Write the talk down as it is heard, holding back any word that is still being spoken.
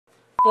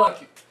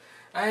Fuck it.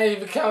 I ain't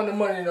even counting the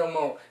money no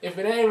more. If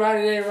it ain't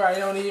right, it ain't right. It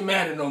don't even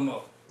matter no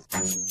more.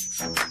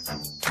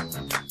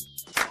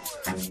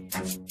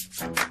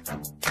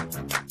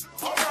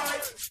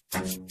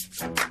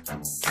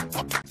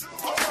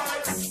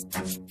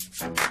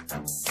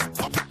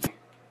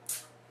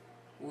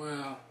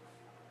 Well,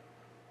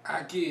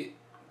 I get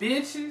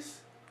bitches,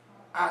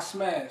 I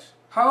smash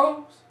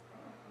hoes,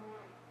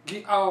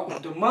 get all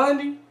the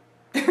money,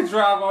 and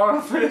drive all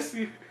the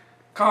fancy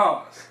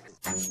cars.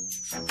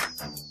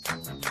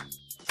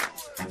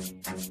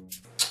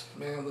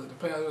 Man, look, the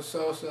pedal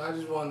so I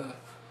just want to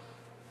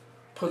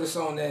put us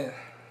on that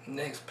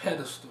next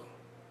pedestal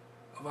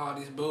of all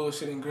these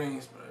bullshit in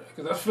Greensboro.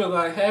 Because I feel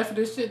like half of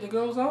this shit that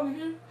goes on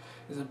here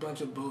is a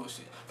bunch of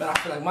bullshit. But I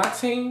feel like my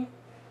team,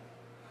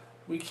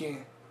 we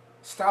can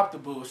stop the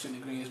bullshit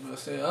in Greensboro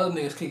so other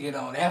niggas can get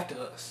on after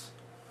us.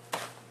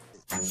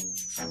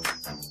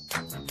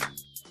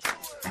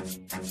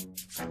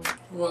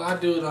 Well, I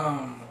do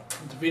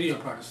the video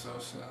part of so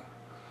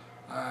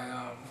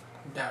I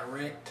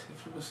direct,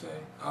 if you would say,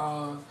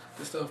 all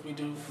the stuff we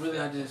do. Really,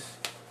 I just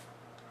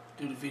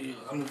do the video.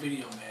 I'm the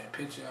video man,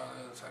 picture, all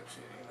that other type of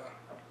shit, you know.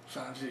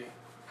 Sean G,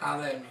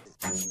 holla at me.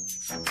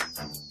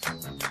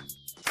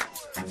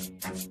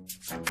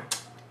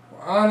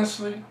 Well,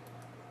 honestly,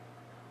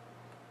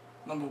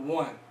 number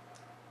one,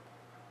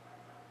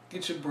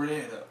 get your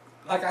bread up.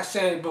 Like I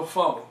said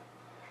before,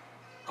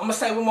 I'm gonna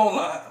say one more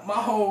line. My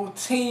whole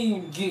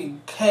team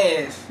getting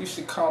cash. You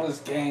should call this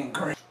game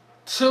great.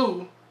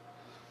 Two,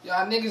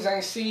 y'all niggas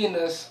ain't seeing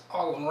us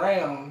all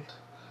around,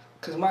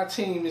 cause my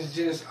team is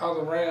just all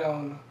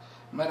around,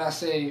 might I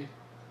say,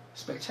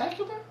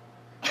 spectacular?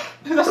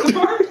 That's the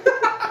word?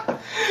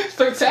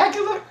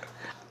 Spectacular?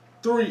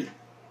 Three.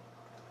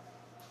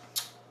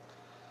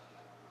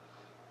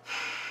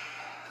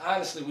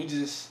 Honestly,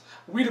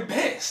 we the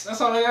best. That's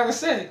all I gotta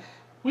say.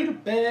 We the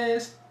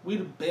best. We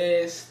the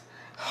best.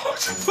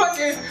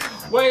 Fucking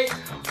wait,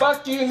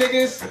 fuck you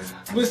niggas.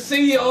 We'll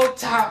see you on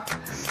top.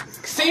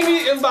 See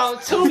me in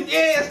about 2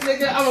 years,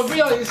 nigga. I'ma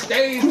be on your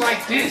stage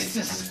like this.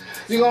 Just,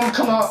 you gonna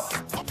come out.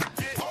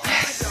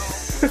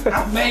 Yes,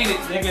 I made it,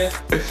 nigga.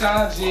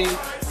 Sean G,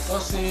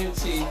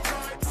 OCMT,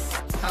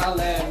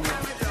 holla at me.